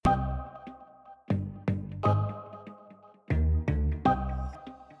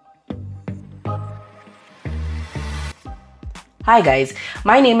Hi guys,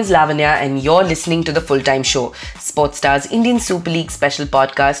 my name is Lavanya and you're listening to The Full-Time Show, Sportstar's Indian Super League special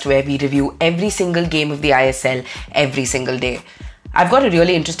podcast where we review every single game of the ISL every single day. I've got a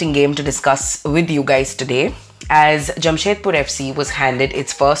really interesting game to discuss with you guys today as Jamshedpur FC was handed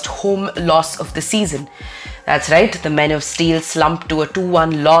its first home loss of the season. That's right, the Men of Steel slumped to a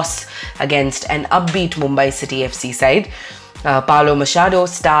 2-1 loss against an upbeat Mumbai City FC side. Paulo Machado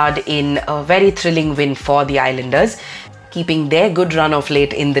starred in a very thrilling win for the Islanders, keeping their good run of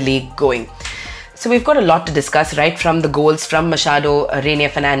late in the league going. So we've got a lot to discuss, right from the goals from Machado, Renier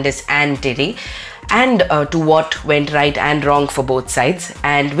Fernandez and Terry, and to what went right and wrong for both sides.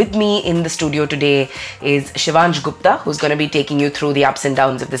 And with me in the studio today is Shivansh Gupta, who's going to be taking you through the ups and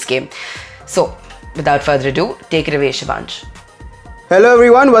downs of this game. So without further ado, take it away, Shivansh. Hello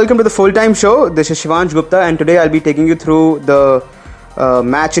everyone, welcome to the Full-Time Show. This is Shivansh Gupta and today I'll be taking you through the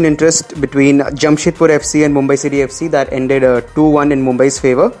match in interest between Jamshedpur FC and Mumbai City FC that ended 2-1 in Mumbai's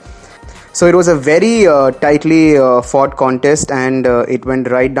favour. So it was a very tightly fought contest and it went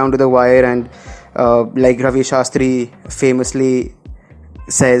right down to the wire, and like Ravi Shastri famously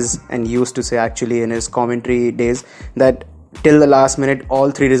says and used to say actually in his commentary days, that till the last minute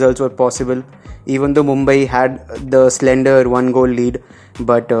all three results were possible. Even though Mumbai had the slender 1-goal lead,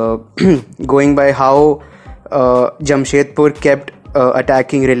 but going by how Jamshedpur kept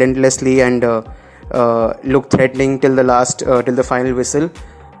attacking relentlessly and looked threatening till the final whistle,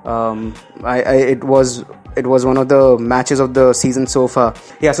 it was one of the matches of the season so far.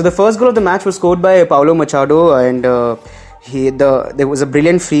 Yeah, so the first goal of the match was scored by Paulo Machado, and there was a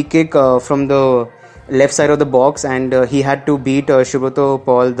brilliant free kick from the left side of the box, and he had to beat Shubhato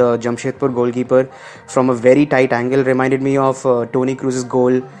Paul, the Jamshedpur goalkeeper, from a very tight angle. Reminded me of Toni Kroos's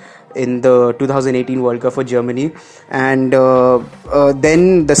goal in the 2018 World Cup for Germany. And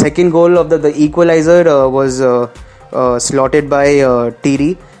then the second goal of the equalizer was slotted by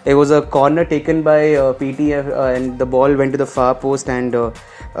Thierry. It was a corner taken by PT, and the ball went to the far post, and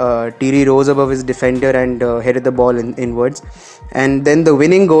Thierry rose above his defender and headed the ball inwards. And then the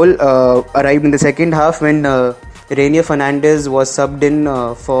winning goal arrived in the second half when Renier Fernandez was subbed in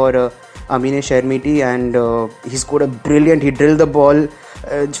for Amine Shermiti, and he scored he drilled the ball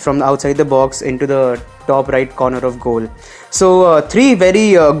from outside the box into the top right corner of goal. So three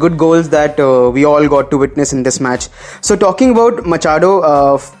very good goals that we all got to witness in this match. So talking about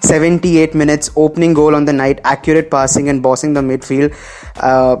Machado, 78 minutes, opening goal on the night, accurate passing and bossing the midfield.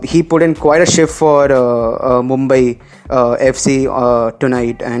 He put in quite a shift for Mumbai FC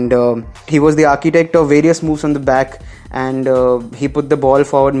tonight, and he was the architect of various moves on the back, and he put the ball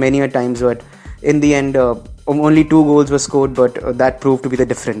forward many a times, but in the end only 2 goals were scored, but that proved to be the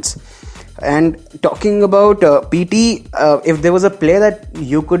difference. And talking about PT, if there was a player that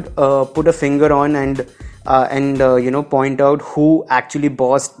you could put a finger on and point out who actually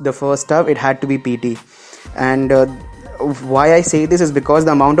bossed the first half, it had to be PT. And why I say this is because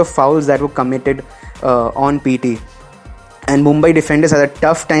the amount of fouls that were committed on PT, and Mumbai defenders had a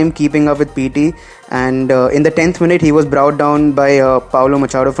tough time keeping up with PT, and in the 10th minute he was brought down by Paulo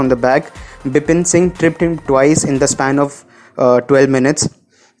Machado from the back. Bipin Singh tripped him twice in the span of 12 minutes,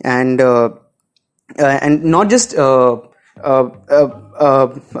 and not just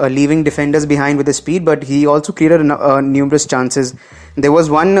leaving defenders behind with his speed, but he also created numerous chances. There was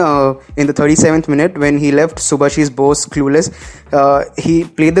one in the 37th minute when he left Subhashish Bose clueless. He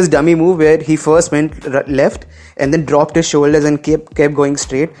played this dummy move where he first went left and then dropped his shoulders and kept going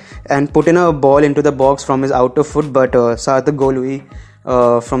straight and put in a ball into the box from his outer foot, but Sarthak Golui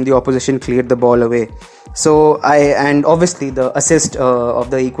from the opposition cleared the ball away. So and obviously the assist of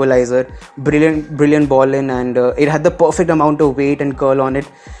the equalizer, brilliant ball in, and it had the perfect amount of weight and curl on it.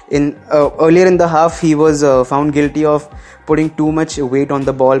 In earlier in the half he was found guilty of putting too much weight on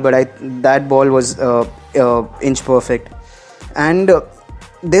the ball, but that ball was inch perfect. And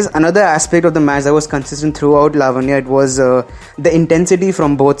there's another aspect of the match that was consistent throughout, Lavanya. It was the intensity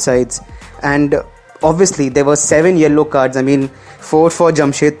from both sides, and obviously there were 7 yellow cards. I mean, 4 for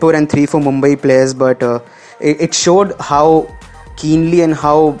Jamshedpur and 3 for Mumbai players, but it showed how keenly and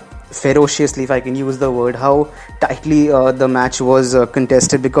how ferociously, if I can use the word, how tightly the match was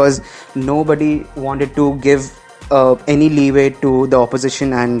contested, because nobody wanted to give any leeway to the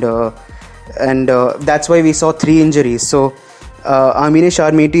opposition, and that's why we saw 3 injuries. So Amine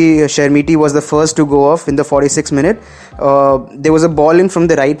Shermiti was the first to go off in the 46th minute. There was a ball in from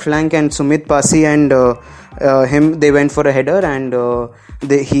the right flank, and Sumit Pasi and They went for a header, and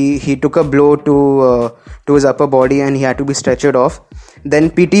he took a blow to his upper body, and he had to be stretchered off.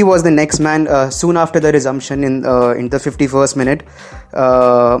 Then PT was the next man. Soon after the resumption in the 51st minute,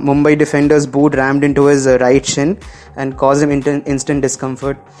 Mumbai defender's boot rammed into his right shin and caused him instant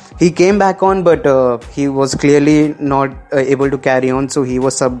discomfort. He came back on, but he was clearly not able to carry on, so he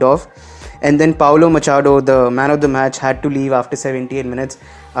was subbed off. And then Paulo Machado, the man of the match, had to leave after 78 minutes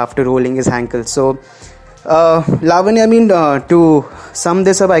after rolling his ankle. So, Lavanya, I mean, to sum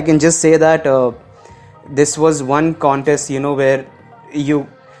this up, I can just say that this was one contest, where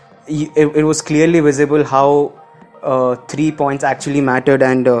it was clearly visible how 3 points actually mattered,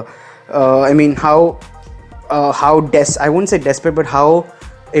 and I mean how I wouldn't say desperate, but how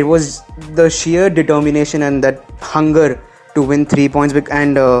it was the sheer determination and that hunger to win 3 points.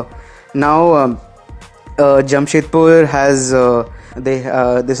 And now Jamshedpur has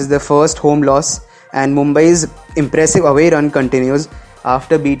this is their first home loss, and Mumbai's impressive away run continues.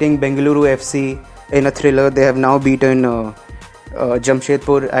 After beating Bengaluru FC in a thriller, they have now beaten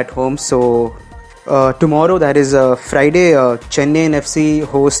Jamshedpur at home. So tomorrow, that is Friday, Chennai FC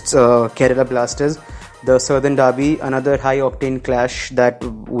hosts Kerala Blasters, the Southern Derby, another high-octane clash that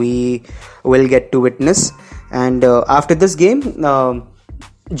we will get to witness. And after this game,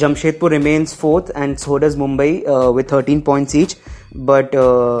 Jamshedpur remains 4th, and so does Mumbai with 13 points each. But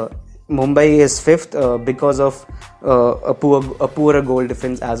Mumbai is 5th because of a poorer goal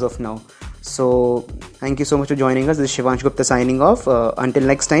difference as of now. So thank you so much for joining us. This is Shivansh Gupta signing off. Until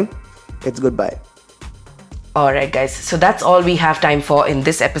next time, it's goodbye. Alright guys, so that's all we have time for in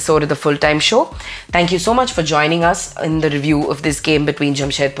this episode of the Full Time Show. Thank you so much for joining us in the review of this game between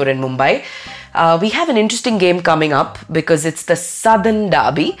Jamshedpur and Mumbai. We have an interesting game coming up because it's the Southern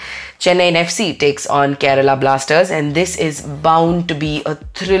Derby. Chennai FC takes on Kerala Blasters, and this is bound to be a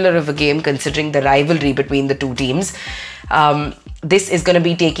thriller of a game considering the rivalry between the two teams. This is going to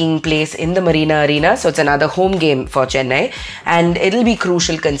be taking place in the Marina Arena, so it's another home game for Chennai, and it'll be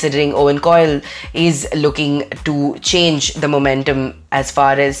crucial considering Owen Coyle is looking to change the momentum as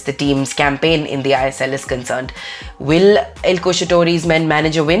far as the team's campaign in the ISL is concerned. Will El Kushatori's men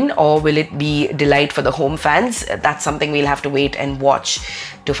manage a win, or will it be delight for the home fans? That's something we'll have to wait and watch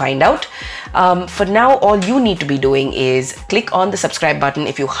to find out. For now, all you need to be doing is click on the subscribe button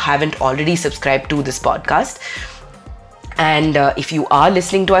if you haven't already subscribed to this podcast. And if you are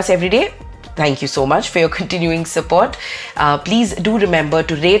listening to us every day, thank you so much for your continuing support. Please do remember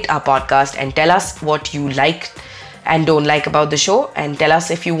to rate our podcast and tell us what you like and don't like about the show, and tell us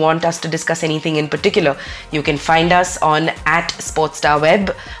if you want us to discuss anything in particular. You can find us on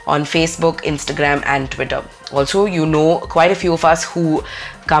 @SportstarWeb on Facebook, Instagram and Twitter. Also, quite a few of us who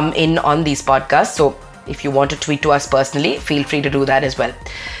come in on these podcasts, so if you want to tweet to us personally, feel free to do that as well.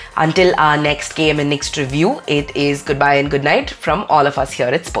 Until our next game and next review, it is goodbye and good night from all of us here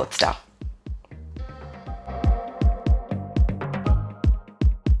at Sportstar.